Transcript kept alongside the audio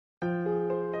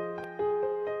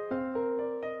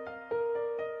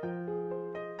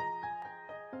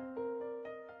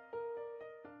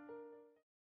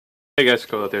Hey guys,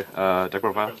 Qoheleth here. Deck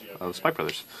profile of Spike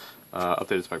Brothers.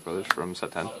 Updated Spike Brothers from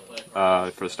set 10.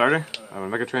 For the starter, I'm a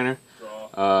Mega Trainer,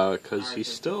 because he's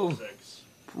still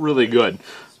really good.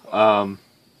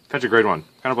 Fetch a grade 1.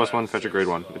 Kind of +1, fetch a grade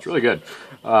 1. It's really good.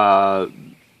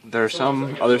 There are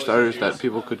some other starters that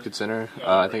people could consider.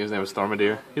 I think his name is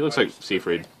Thormadir. He looks like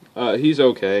Seafried. He's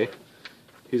okay.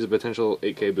 He's a potential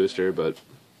 8K booster, but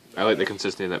I like the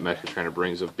consistency that Mega Trainer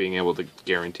brings of being able to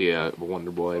guarantee a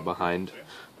Wonder Boy behind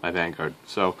my Vanguard.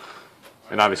 So,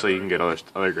 and obviously you can get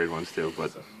other grade 1s too,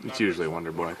 but it's usually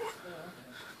Wonder Boy.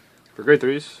 For grade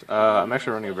 3s, I'm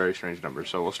actually running a very strange number,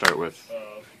 so we'll start with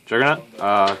Juggernaut,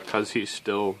 because he's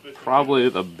still probably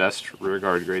the best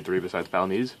rearguard grade 3 besides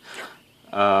Palamese.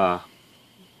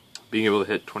 Being able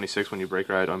to hit 26 when you break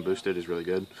ride unboosted is really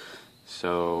good,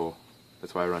 so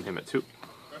that's why I run him at 2.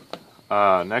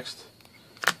 Next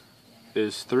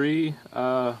is 3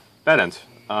 Bad Ends.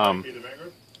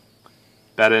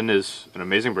 Bad End is an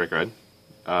amazing break ride.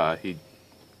 He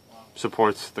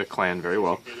supports the clan very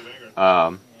well.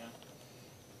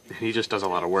 He just does a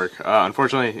lot of work.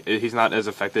 Unfortunately, he's not as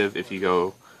effective if you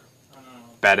go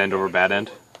Bad End over Bad End,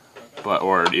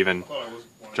 or even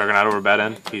Juggernaut over Bad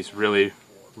End. He's really,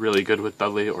 really good with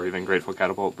Dudley or even Grateful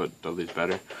Catapult, but Dudley's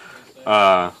better.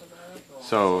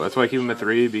 So that's why I keep him at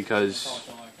 3, because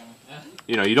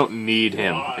you know, you don't need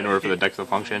him in order for the deck to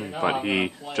function, but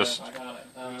he just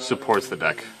supports the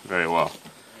deck very well.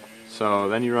 So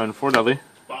then you run 4 Dudley.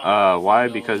 Why?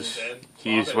 Because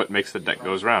he's what makes the deck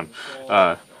goes around.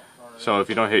 So if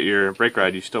you don't hit your break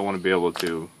ride, you still want to be able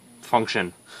to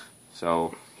function.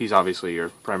 So he's obviously your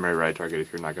primary ride target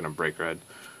if you're not going to break ride.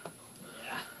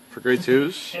 For grade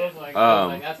 2s,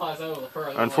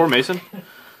 on 4 Mason.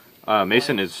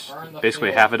 Mason is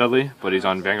basically half a Dudley, but he's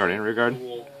on Vanguard and Rearguard.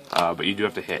 But you do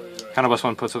have to hit. Kind of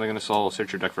 +1, put something in the soul,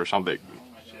 search your deck for something.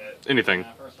 Anything,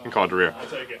 you can call it the rear.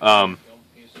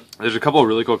 There's a couple of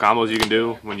really cool combos you can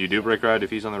do when you do break ride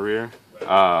if he's on the rear.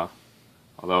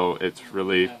 Although it's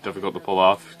really difficult to pull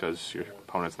off because your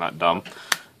opponent's not dumb.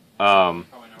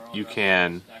 You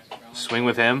can swing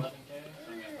with him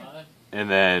and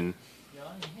then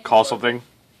call something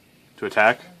to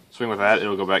attack. Swing with that,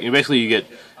 it'll go back. Basically, you get,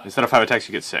 instead of 5 attacks,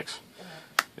 you get 6.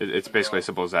 It's basically as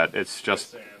simple as that. It's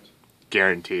just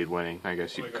guaranteed winning, I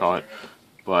guess you could call it.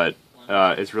 But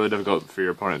it's really difficult for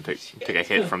your opponent to take a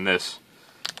hit from this,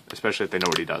 especially if they know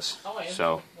what he does.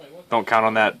 So don't count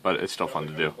on that, but it's still fun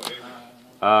to do.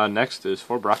 Next is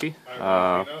 4 Brocky.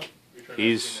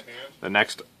 He's the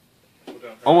next,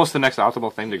 almost the next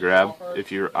optimal thing to grab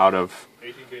if you're out of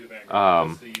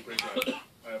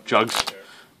jugs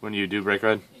when you do break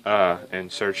ride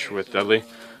and search with Dudley.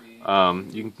 You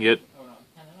can get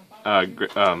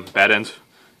Bad Ends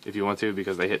if you want to,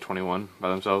 because they hit 21 by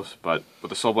themselves, but with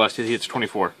the Soul Blast he hits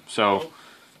 24, so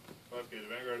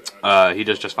he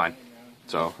does just fine.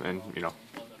 So, and you know,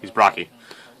 he's Brocky.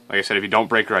 Like I said, if you don't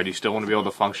break ride, you still want to be able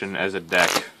to function as a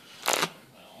deck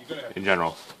in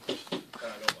general.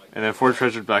 And then 4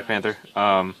 Treasured Black Panther,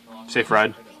 safe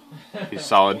ride, he's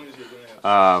solid.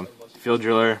 Field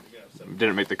Driller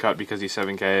didn't make the cut because he's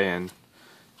 7K, and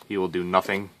he will do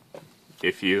nothing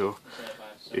if you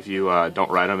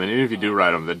don't ride him. And even if you do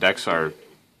ride him, the decks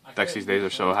these days are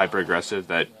so hyper aggressive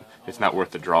that it's not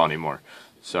worth the draw anymore.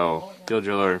 So Field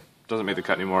Driller doesn't make the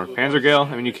cut anymore. Panzer Gale,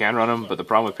 I mean, you can run him, but the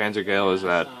problem with Panzer Gale is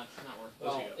that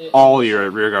all your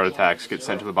rearguard attacks get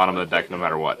sent to the bottom of the deck no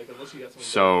matter what.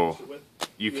 So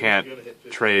you can't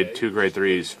trade 2 grade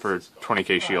 3s for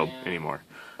 20k shield anymore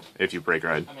if you break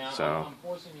ride. So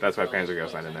that's why Panzer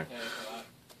Gale's not in there.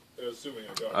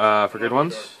 For grade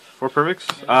 1s, 4 Perfects.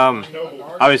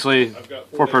 Obviously,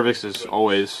 4 Perfects is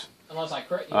always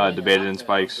debated in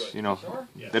spikes. You know,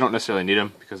 they don't necessarily need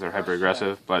them because they're hyper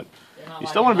aggressive, but you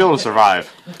still want to be able to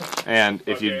survive. And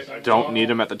if you don't need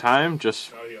them at the time,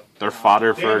 just they're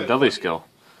fodder for Dudley skill.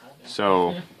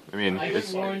 So I mean,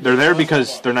 they're there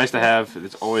because they're nice to have.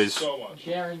 It's always,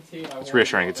 it's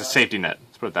reassuring. It's a safety net.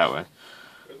 Let's put it that way.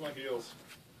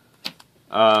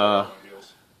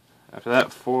 After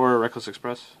that, 4 Reckless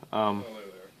Express.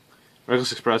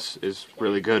 Reckless Express is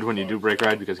really good when you do break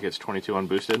ride because it gets 22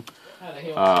 unboosted,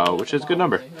 which is a good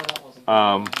number.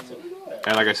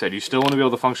 And like I said, you still want to be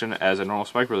able to function as a normal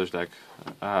Spike Brothers deck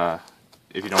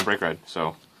if you don't break ride.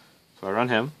 So I run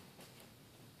him.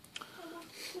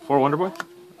 4 Wonder Boy.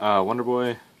 Wonder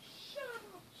Boy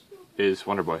is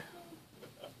Wonder Boy.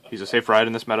 He's a safe ride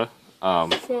in this meta.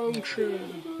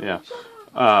 Yeah.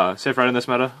 Safe ride in this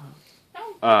meta.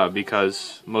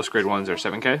 Because most grade 1s are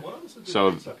 7k,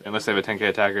 so unless they have a 10k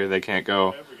attacker, they can't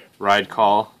go ride,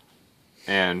 call,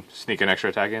 and sneak an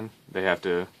extra attack in. They have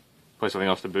to play something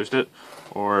else to boost it,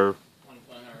 or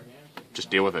just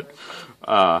deal with it.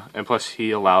 And plus,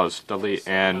 he allows Dudley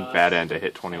and Bad End to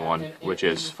hit 21, which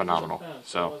is phenomenal.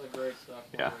 So,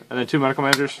 yeah. And then 2 medical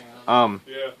managers.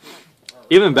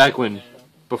 Even back when,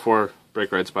 before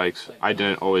Break Red Spikes, I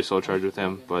didn't always soul charge with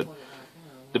him, but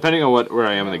depending on where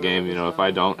I am in the game, you know, if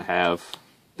I don't have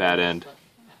Bad End,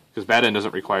 because Bad End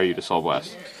doesn't require you to Soul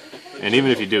Blast. And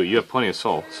even if you do, you have plenty of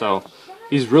soul. So,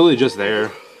 he's really just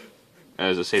there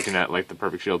as a safety net, like the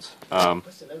perfect shields.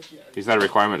 He's not a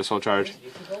requirement to soul charge,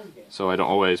 so I don't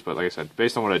always, but like I said,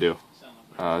 based on what I do,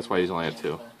 that's why he's only at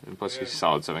 2. And plus, he's a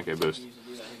solid 7k boost.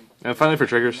 And finally for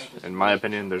triggers, in my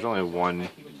opinion, there's only one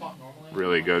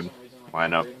really good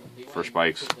lineup for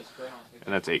spikes,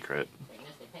 and that's 8 crit.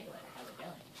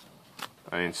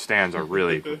 I mean, stands are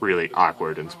really, really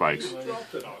awkward in spikes.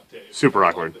 Super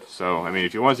awkward. So, I mean,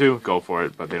 if you want to, go for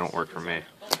it, but they don't work for me.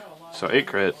 So, 8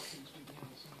 crit,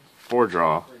 4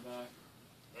 draw,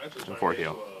 and 4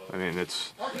 heal. I mean,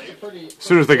 it's... As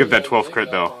soon as they get that 12th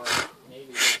crit, though...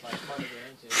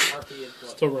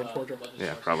 Still run 4 draw.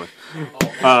 Yeah, probably.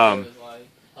 And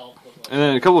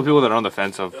then a couple of people that are on the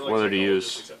fence of whether to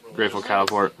use Grateful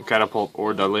Catapult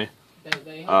or Dudley.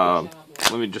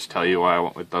 Let me just tell you why I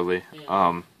went with Dudley.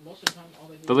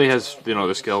 Dudley has, you know,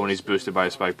 the skill when he's boosted by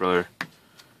a Spike Brother,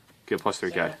 get plus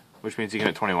 3k, which means he can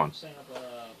hit 21.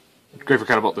 Grateful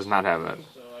Catapult does not have that.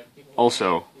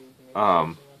 Also,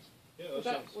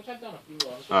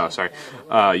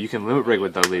 you can limit break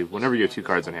with Dudley whenever you have 2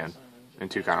 cards in hand,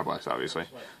 and 2 counterblocks, obviously.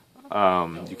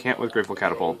 You can't with Grateful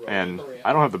Catapult, and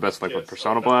I don't have the best luck with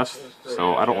Persona Blast,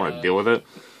 so I don't want to deal with it.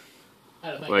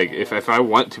 Like, if I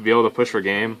want to be able to push for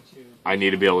game, I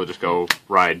need to be able to just go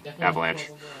ride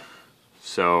Avalanche.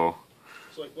 So,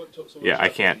 yeah, I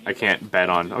can't bet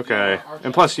on, okay.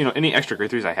 And plus, you know, any extra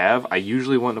Great 3s I have, I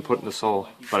usually want to put in the soul,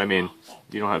 but I mean,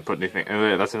 you don't have to put anything,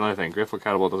 and that's another thing, Grateful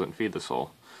Catapult doesn't feed the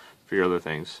soul for your other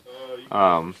things.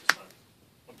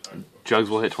 Jugs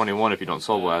will hit 21 if you don't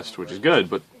Soul Blast, which is good,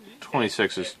 but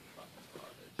 26 is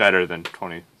better than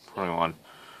 21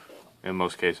 in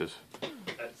most cases.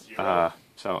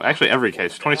 So, actually, every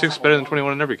case. 26 is better than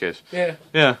 21 in every case. Yeah.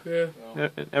 Yeah.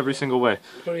 In every single way.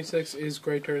 26 is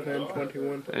greater than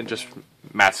 21. And just,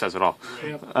 math says it all.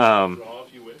 Yep.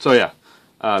 So, yeah.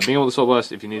 Being able to Soul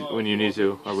Blast if you need, when you need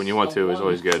to, or when you want to, is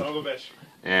always good.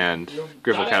 And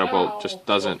Grateful Catapult just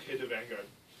doesn't...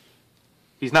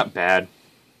 He's not bad.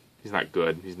 He's not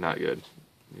good. He's not good.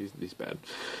 He's bad.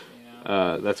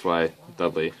 That's why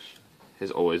Dudley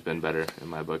has always been better in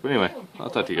my book. But anyway,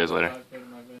 I'll talk to you guys later.